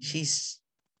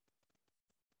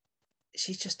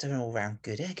 She's just an all-round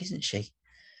good egg, isn't she?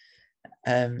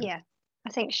 Yeah, I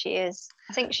think she is.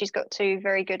 I think she's got two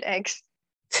very good eggs.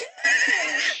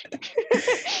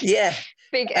 Yeah.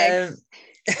 Big eggs.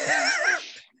 Am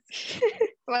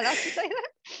I allowed to say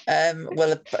that?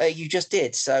 Well, you just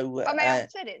did. So I mean,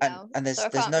 I've said it now. And there's so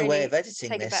no really way of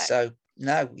editing this. So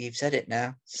no, you've said it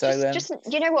now. So just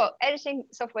you know what? Editing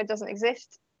software doesn't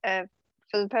exist for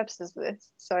the purposes of this.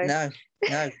 So no,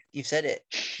 you've said it.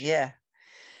 Yeah.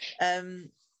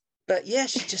 But yeah,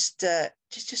 she's just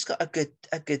got a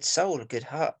good soul, a good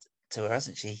heart to her,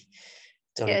 hasn't she?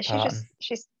 Dolly Parton.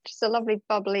 She's just a lovely,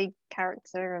 bubbly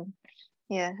character, and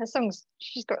yeah, her songs.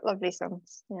 She's got lovely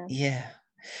songs. Yeah. Yeah.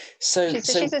 So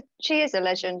she is a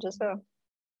legend as well.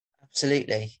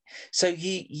 Absolutely. So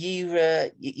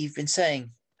you've been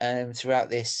saying throughout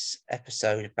this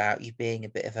episode about you being a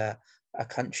bit of a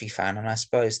country fan, and I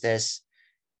suppose there's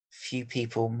few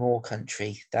people more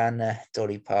country than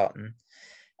Dolly Parton.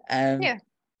 Yeah.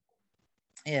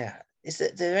 Is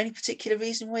there any particular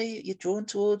reason why you're drawn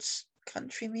towards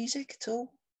country music at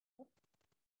all?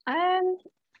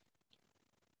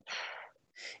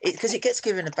 Because it gets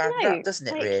given a bad rap, doesn't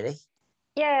it? Really?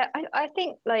 Yeah, I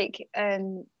think like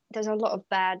there's a lot of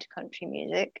bad country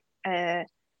music. I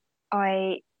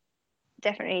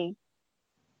definitely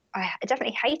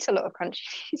hate a lot of country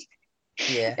music.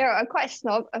 Yeah. You know, I'm quite a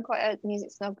snob. I'm quite a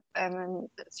music snob, and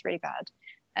that's really bad.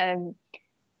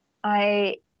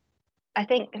 I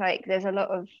think like there's a lot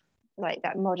of like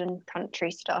that modern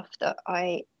country stuff that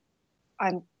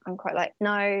I'm quite like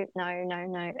no,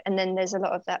 and then there's a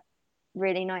lot of that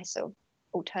really nice sort of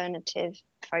alternative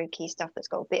folky stuff that's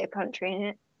got a bit of country in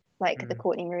it, like the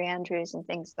Courtney Marie Andrews and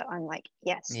things that I'm like,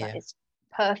 yes, that is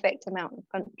perfect amount of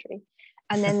country.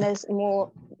 And then there's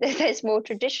more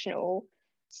traditional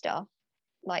stuff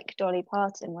like Dolly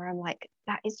Parton, where I'm like,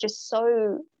 that is just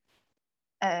so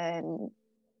I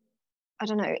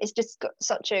don't know, it's just got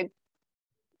such a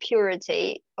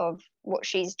purity of what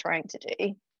she's trying to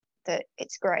do that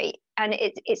it's great. And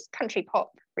it's country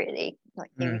pop, really,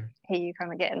 like Here You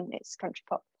Come Again, it's country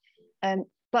pop.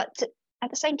 But at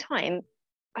the same time,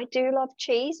 I do love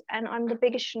Cheese, and I'm the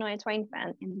biggest Shania Twain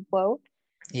fan in the world.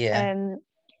 Yeah.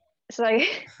 So I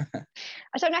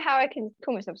don't know how I can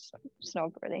call myself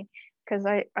snob, really, because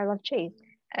I love Cheese.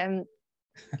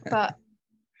 But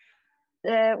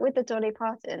with the Dolly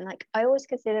Parton, like I always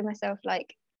consider myself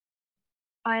like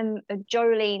I'm a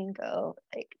Jolene girl,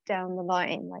 like down the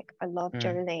line. Like I love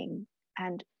Jolene,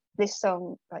 and this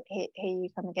song, like Here You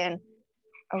Come Again,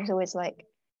 I was always like,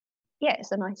 yeah,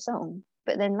 it's a nice song.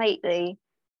 But then lately,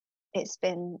 it's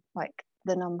been like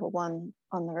the number one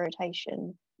on the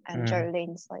rotation, and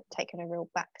Jolene's like taken a real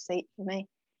back seat for me.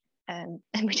 And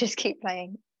we just keep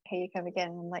playing Here You Come Again,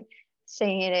 and like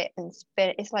singing it and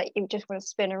spin. It's like you just want to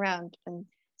spin around and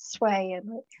sway and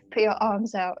like put your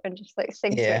arms out and just like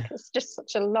sing to it. It's just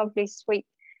such a lovely, sweet,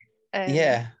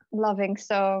 loving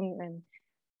song. And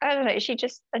I don't know, she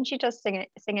does sing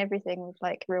everything with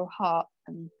like real heart,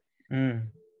 and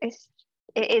it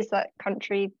is like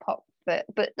country pop, but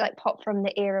like pop from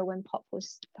the era when pop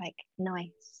was like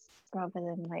nice rather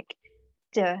than like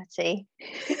dirty.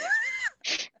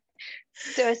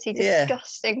 Dirty,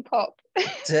 disgusting pop.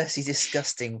 Dirty,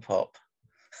 disgusting pop.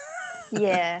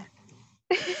 Yeah.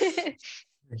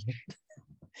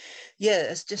 Yeah,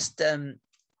 it's just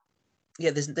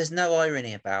there's no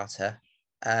irony about her.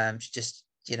 She's just,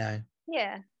 she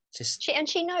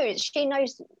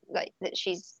knows like that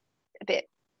she's a bit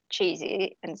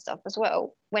cheesy and stuff as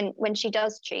well. When she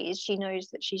does cheese, she knows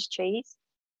that she's cheese.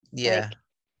 Yeah. Like,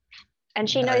 and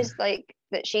she knows like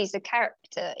that she's a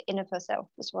character in of herself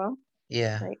as well.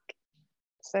 Yeah. Like,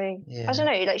 so I don't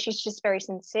know, like she's just very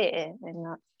sincere in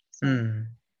that. So.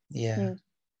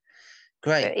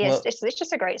 Great. But yes, it's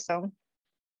just a great song.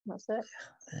 That's it.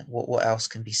 What else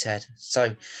can be said?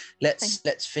 So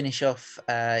let's finish off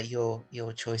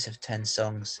your choice of 10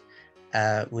 songs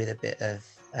with a bit of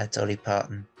Dolly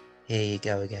Parton. Here You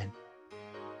Go Again.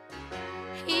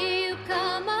 Here you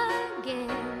come again,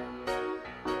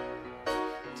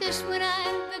 just when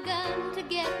I've begun to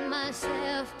get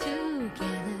myself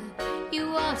together.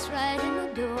 You waltz right in the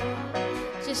door,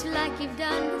 just like you've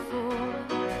done before,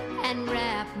 and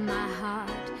wrap my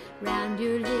heart round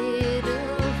your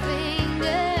little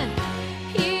finger.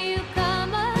 Here you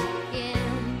come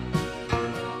again,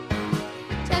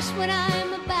 just when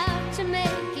I'm about to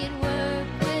make it work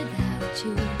without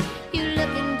you. You look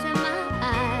into my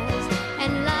eyes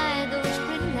and lie those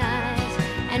pretty lies,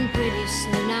 and pretty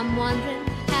soon I'm wondering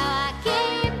how I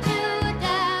came to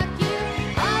doubt you.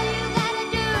 All you gotta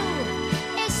do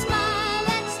is smile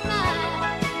and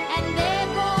smile, and there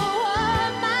go all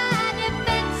my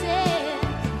defenses.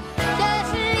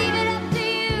 Just leave it up to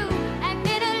you, and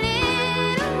in a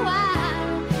little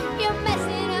while you're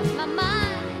messing up my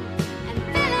mind and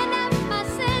filling up my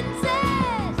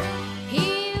senses.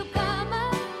 Here you come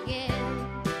again,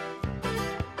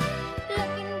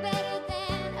 looking better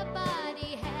than a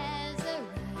body has a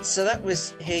right. So that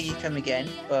was Here You Come Again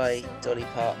by Dolly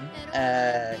Parton,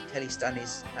 Kelly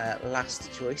Stanley's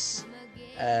last choice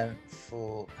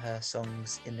for her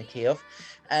songs in the key of.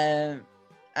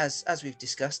 As we've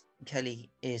discussed,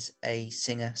 Kelly is a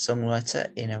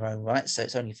singer-songwriter in her own right, so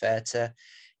it's only fair to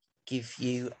give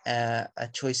you a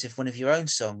choice of one of your own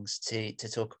songs to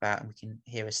talk about, and we can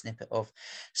hear a snippet of.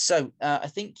 So I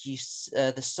think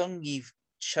the song you've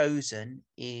chosen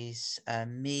is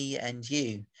Me and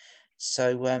You.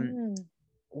 So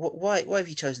why have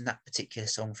you chosen that particular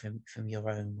song from your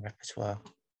own repertoire?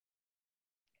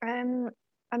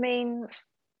 I mean,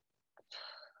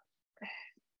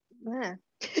 yeah.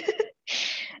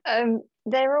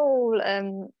 They're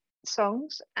all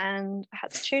songs, and I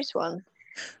had to choose one.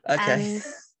 Okay.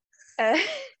 And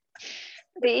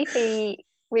the EP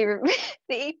we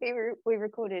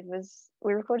recorded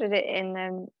it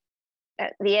in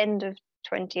at the end of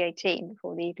 2018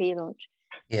 before the EP launch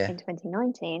in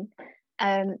 2019,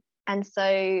 and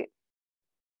so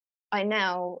I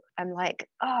now am like,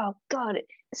 oh god,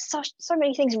 so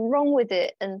many things wrong with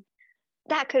it, and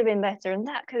that could have been better, and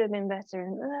that could have been better,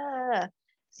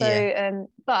 and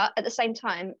but at the same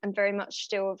time I'm very much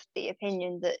still of the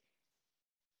opinion that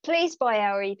please buy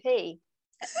our EP,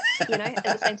 at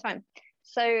the same time.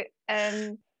 So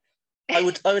I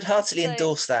would heartily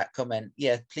endorse that comment.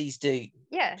 Yeah, please do.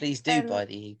 Yeah, please do buy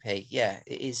the EP. Yeah,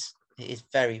 it is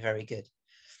very, very good.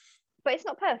 But it's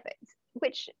not perfect,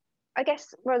 which I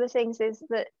guess one of the things is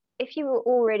that if you were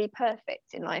already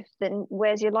perfect in life, then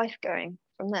where's your life going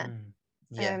from there?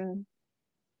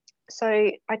 So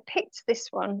I picked this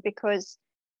one because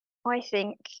I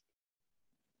think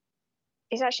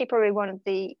it's actually probably one of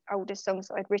the oldest songs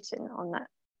that I'd written on that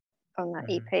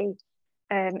EP.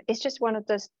 It's just one of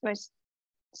the most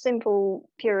simple,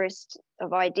 purest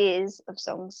of ideas of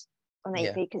songs on the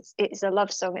EP, because it's a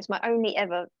love song. It's my only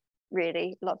ever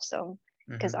really love song,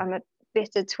 because I'm a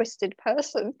bitter, twisted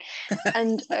person.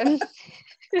 And this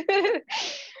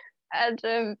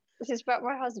is about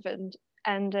my husband,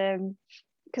 And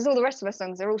because all the rest of my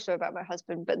songs are also about my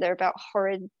husband, but they're about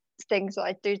horrid things that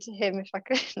I'd do to him if I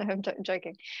could. No, I'm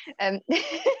joking.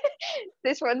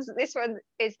 This one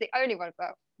is the only one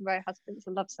about my husband. It's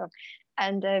a love song,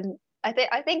 and I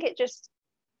think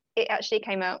it actually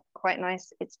came out quite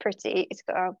nice. It's pretty. It's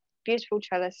got a beautiful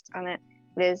cellist on it,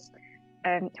 Liz,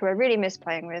 who I really miss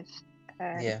playing with.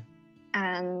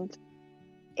 And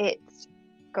it's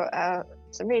got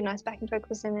some really nice backing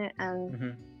vocals in it,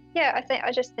 and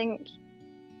I just think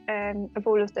of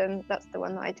all of them, that's the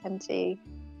one that I tend to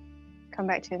come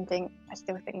back to and think, I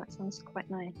still think that sounds quite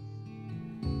nice.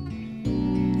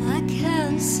 I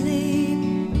can't sleep,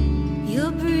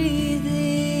 you're breathing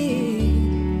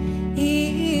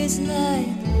is like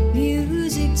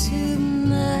music to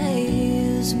my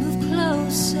ears. Move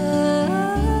closer,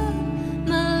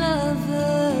 my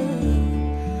lover,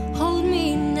 hold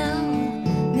me now,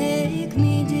 make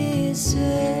me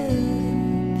disappear.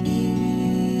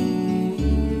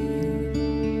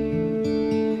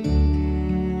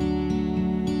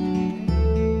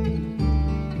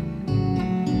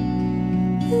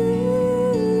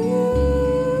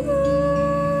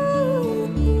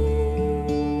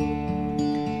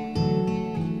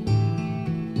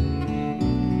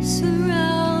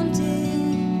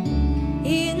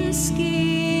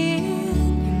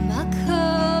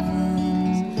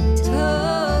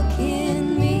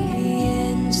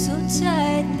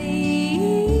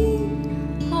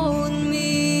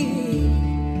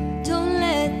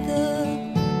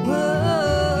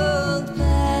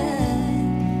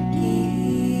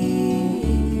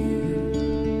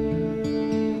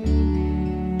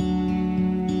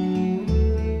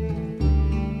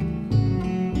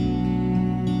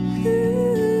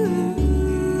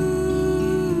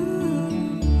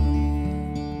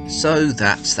 So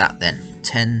that's that then.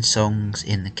 10 songs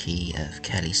in the key of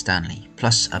Kelly Stanley,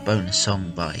 plus a bonus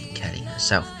song by Kelly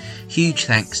herself. Huge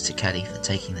thanks to Kelly for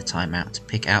taking the time out to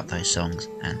pick out those songs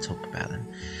and talk about them.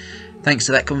 Thanks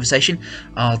to that conversation,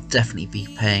 I'll definitely be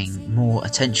paying more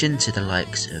attention to the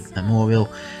likes of Memorial,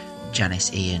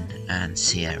 Janice Ian and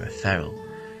Sierra Ferrell.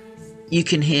 You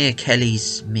can hear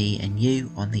Kelly's Me and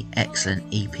You on the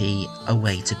excellent EP A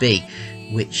Way to Be,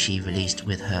 which she released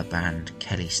with her band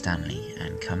Kelly Stanley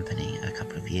and Company a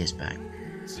couple of years back.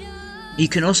 You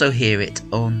can also hear it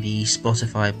on the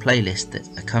Spotify playlist that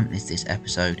accompanies this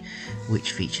episode,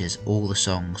 which features all the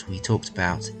songs we talked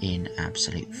about in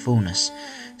absolute fullness.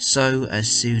 So as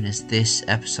soon as this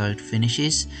episode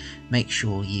finishes, make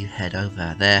sure you head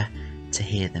over there to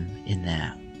hear them in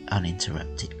their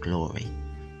uninterrupted glory.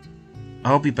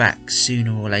 I'll be back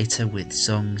sooner or later with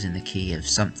songs in the key of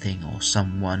something or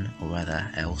someone or other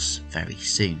else very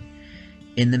soon.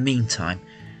 In the meantime,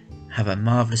 have a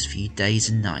marvellous few days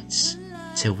and nights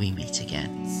till we meet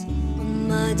again. On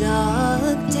my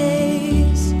dark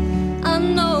days, I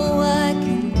know I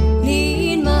can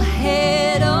lean my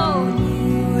head on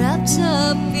you, wrapped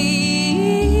up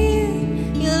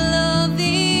in your loving.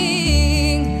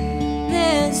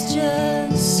 There's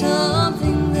just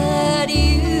something that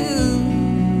you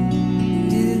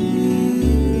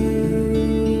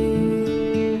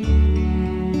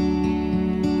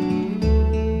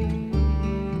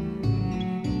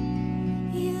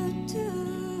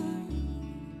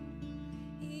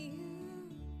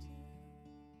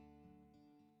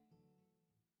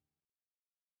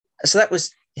So that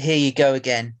was Here You Go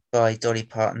Again by Dolly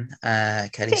Parton,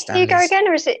 Kelly Stanley. Here You Go Again,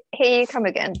 or is it Here You Come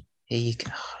Again? Here You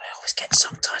Go. Oh, I always get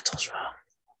song titles wrong.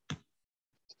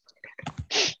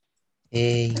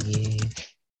 Here You.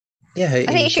 Yeah, Here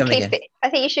I think you should Come keep Again. it. I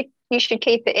think you should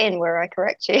keep it in where I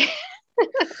correct you.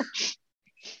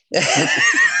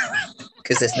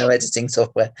 Because there's no editing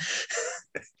software.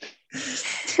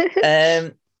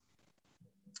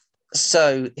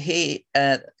 So he.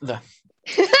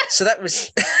 So that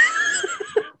was.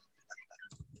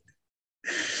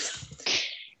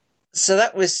 So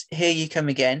that was Here You Come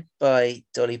Again by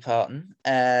Dolly Parton,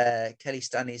 Kelly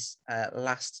Stanley's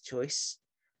last choice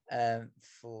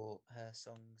for her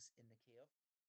songs in the key of.